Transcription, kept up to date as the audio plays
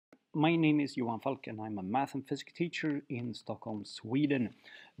My name is Johan Falk and I'm a math and physics teacher in Stockholm, Sweden.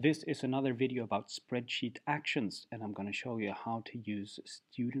 This is another video about Spreadsheet Actions, and I'm going to show you how to use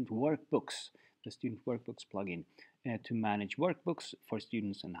studentWorkbooks, the studentWorkbooks plugin, to manage workbooks for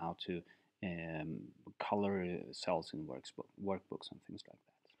students and how to color cells in workbooks and things like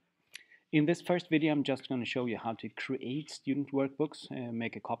that. In this first video, I'm just going to show you how to create student workbooks,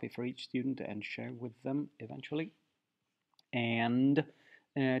 make a copy for each student and share with them eventually. And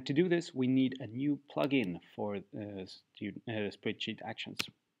to do this, we need a new plugin for Spreadsheet Actions.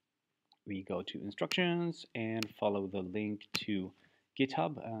 We go to Instructions and follow the link to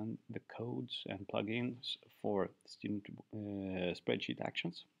GitHub and the codes and plugins for student Spreadsheet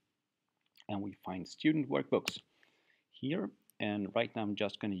Actions. And we find Student Workbooks here. And right now I'm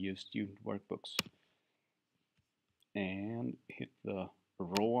just going to use Student Workbooks. And hit the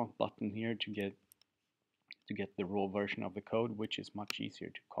raw button here to get the raw version of the code, which is much easier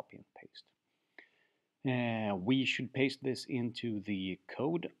to copy and paste. We should paste this into the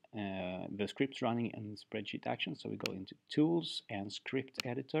code, the scripts running in Spreadsheet Actions. So we go into Tools and Script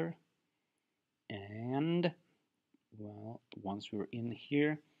Editor. And, well, once we're in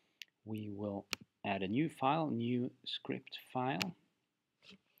here, we will add a new file, new script file,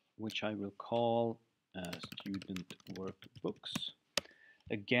 which I will call Student Workbooks.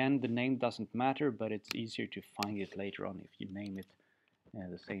 Again, the name doesn't matter, but it's easier to find it later on if you name it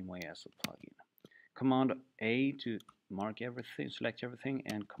the same way as the plugin. Command A to mark everything, select everything,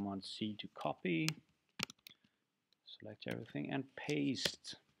 and Command C to copy, select everything, and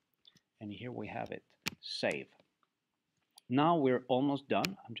paste. And here we have it, save. Now we're almost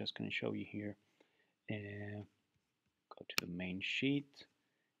done. I'm just going to show you here. Go to the main sheet.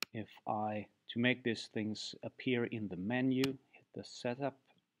 If I, to make these things appear in the menu, the setup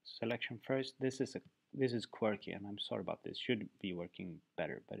selection first. This is quirky, and I'm sorry about this. Should be working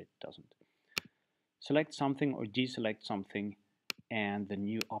better, but it doesn't. Select something or deselect something, and the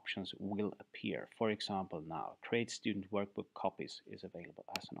new options will appear. For example, now create student workbook copies is available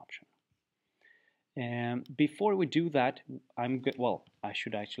as an option. And before we do that, I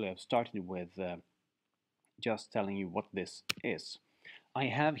should actually have started with just telling you what this is. I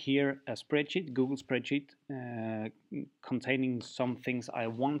have here a spreadsheet, Google spreadsheet, containing some things I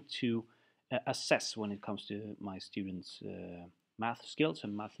want to assess when it comes to my students' math skills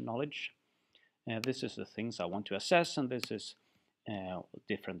and math knowledge. This is the things I want to assess, and this is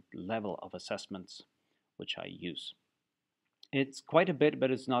different level of assessments which I use. It's quite a bit, but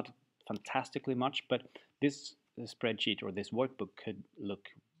it's not fantastically much, but this spreadsheet or this workbook could look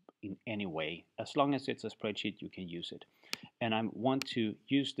in any way. As long as it's a spreadsheet, you can use it. And I want to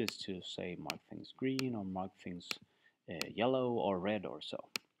use this to say mark things green or mark things yellow or red or so.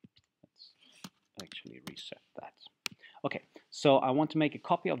 Let's actually reset that. Okay, so I want to make a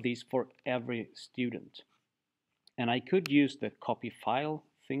copy of these for every student. And I could use the copy file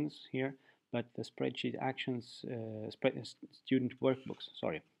things here, but the Spreadsheet Actions, student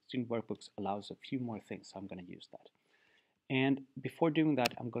workbooks allows a few more things, so I'm going to use that. And before doing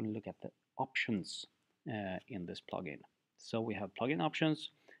that, I'm going to look at the options in this plugin. So we have plugin options,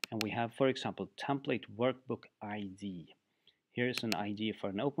 and we have, for example, template workbook ID. Here's an ID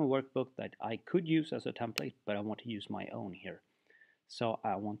for an open workbook that I could use as a template, but I want to use my own here. So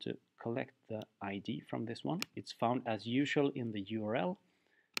I want to collect the ID from this one. It's found as usual in the URL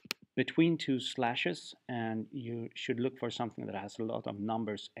between two slashes, and you should look for something that has a lot of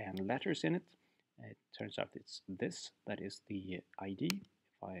numbers and letters in it. It turns out it's this, that is the ID.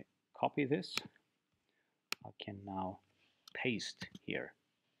 If I copy this, I can now paste here.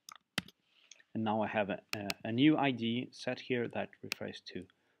 And now I have a new ID set here that refers to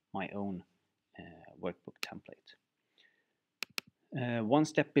my own workbook template. One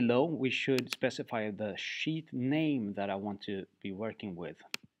step below, we should specify the sheet name that I want to be working with.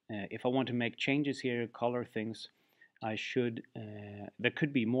 If I want to make changes here, color things, I should, there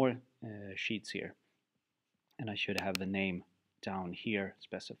could be more sheets here, and I should have the name down here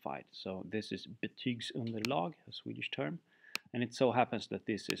specified. So this is betygsunderlag, a Swedish term, and it so happens that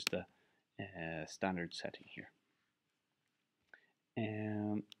this is the standard setting here.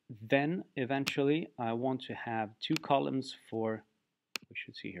 Then eventually I want to have two columns for, we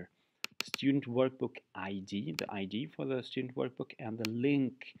should see here, student workbook ID, the ID for the student workbook, and the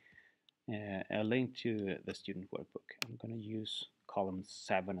link, a link to the student workbook. I'm going to use columns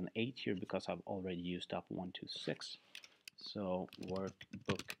 7 and 8 here because I've already used up 1, 2, 6. So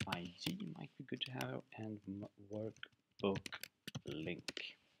workbook ID might be good to have, and workbook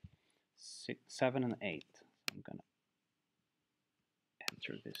link 7 and 8. I'm going to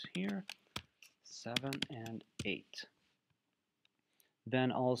enter this here, 7 and 8.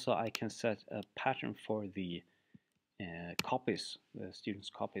 Then also I can set a pattern for the copies, the students'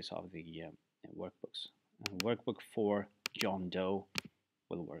 copies of the workbooks. Workbook for John Doe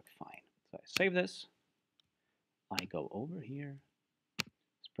will work fine. So I save this. I go over here,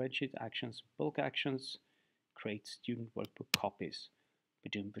 Spreadsheet Actions, Bulk Actions, create student workbook copies.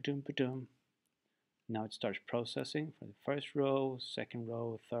 Ba-doom, ba-doom, ba-doom. Now it starts processing for the first row, second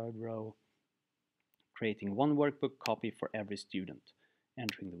row, third row, creating one workbook copy for every student,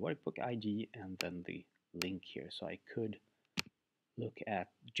 entering the workbook ID and then the link here. So I could look at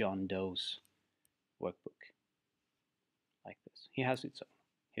John Doe's workbook like this. He has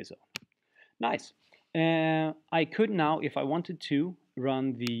his own. Nice. I could now, if I wanted to,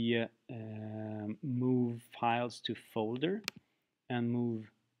 run the move files to folder and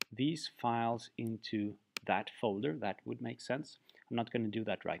move these files into that folder. That would make sense. I'm not going to do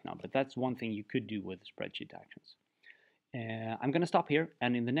that right now, but that's one thing you could do with Spreadsheet Actions. I'm going to stop here,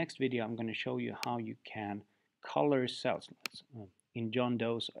 and in the next video I'm going to show you how you can color cells in John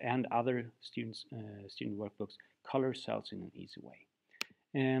Doe's and other student workbooks, color cells in an easy way.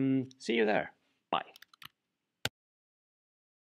 See you there. Bye.